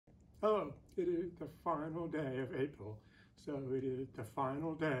Hello, it is the final day of April, so it is the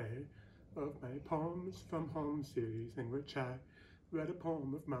final day of my Poems from Home series, in which I read a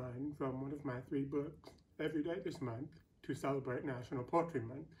poem of mine from one of my 3 books every day this month to celebrate National Poetry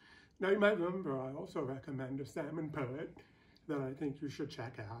Month. Now you might remember I also recommend a salmon poet that I think you should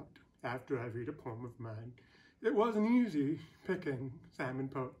check out after I read a poem of mine. It wasn't easy picking salmon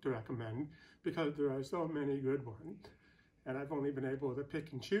poet to recommend because there are so many good ones. And I've only been able to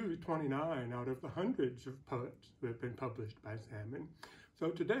pick and choose 29 out of the hundreds of poets who have been published by Salmon.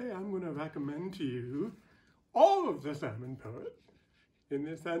 So today I'm going to recommend to you all of the Salmon poets in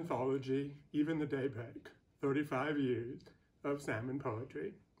this anthology, Even the Daybreak, 35 Years of Salmon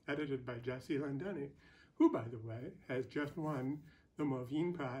Poetry, edited by Jessie Lendenny, who, by the way, has just won the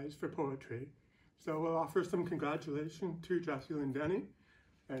Moveen Prize for Poetry. So we'll offer some congratulations to Jessie Lendenny,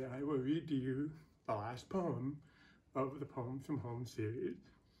 and I will read to you the last poem of the Poems from Home series.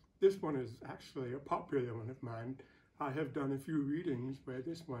 This one is actually a popular one of mine. I have done a few readings where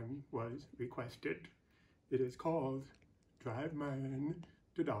this one was requested. It is called Drive My Urn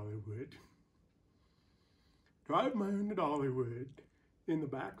to Dollywood. Drive my urn to Dollywood in the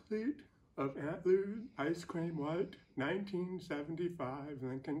backseat of Aunt Lou's ice cream white 1975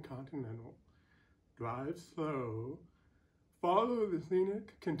 Lincoln Continental. Drive slow. Follow the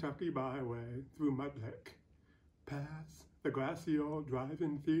scenic Kentucky byway through Mudlick. Pass the grassy old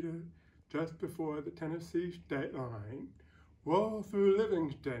drive-in theater just before the Tennessee state line. Roll through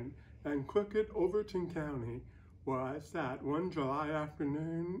Livingston and crooked Overton County, where I sat one July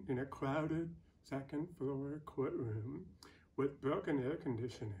afternoon in a crowded second-floor courtroom with broken air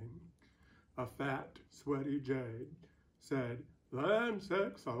conditioning. A fat, sweaty jade said, "Land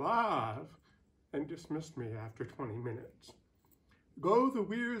sakes alive," and dismissed me after 20 minutes. Go the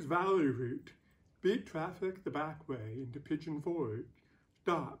Weirs Valley route. Beat traffic the back way into Pigeon Forge.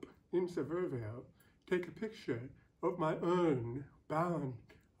 Stop in Sevierville. Take a picture of my urn bound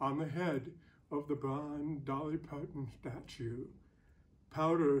on the head of the bronze Dolly Parton statue.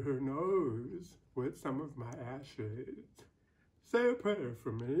 Powder her nose with some of my ashes. Say a prayer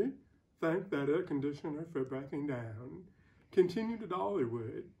for me. Thank that air conditioner for breaking down. Continue to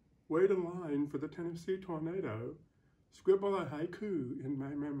Dollywood. Wait in line for the Tennessee tornado. Scribble a haiku in my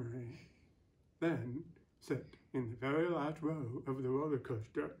memory. Then sit in the very last row of the roller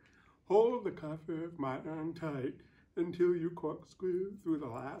coaster. Hold the cover of my urn tight until you corkscrew through the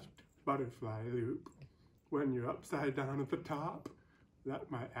last butterfly loop. When you're upside down at the top,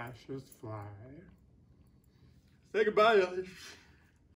 let my ashes fly. Say goodbye, Elish.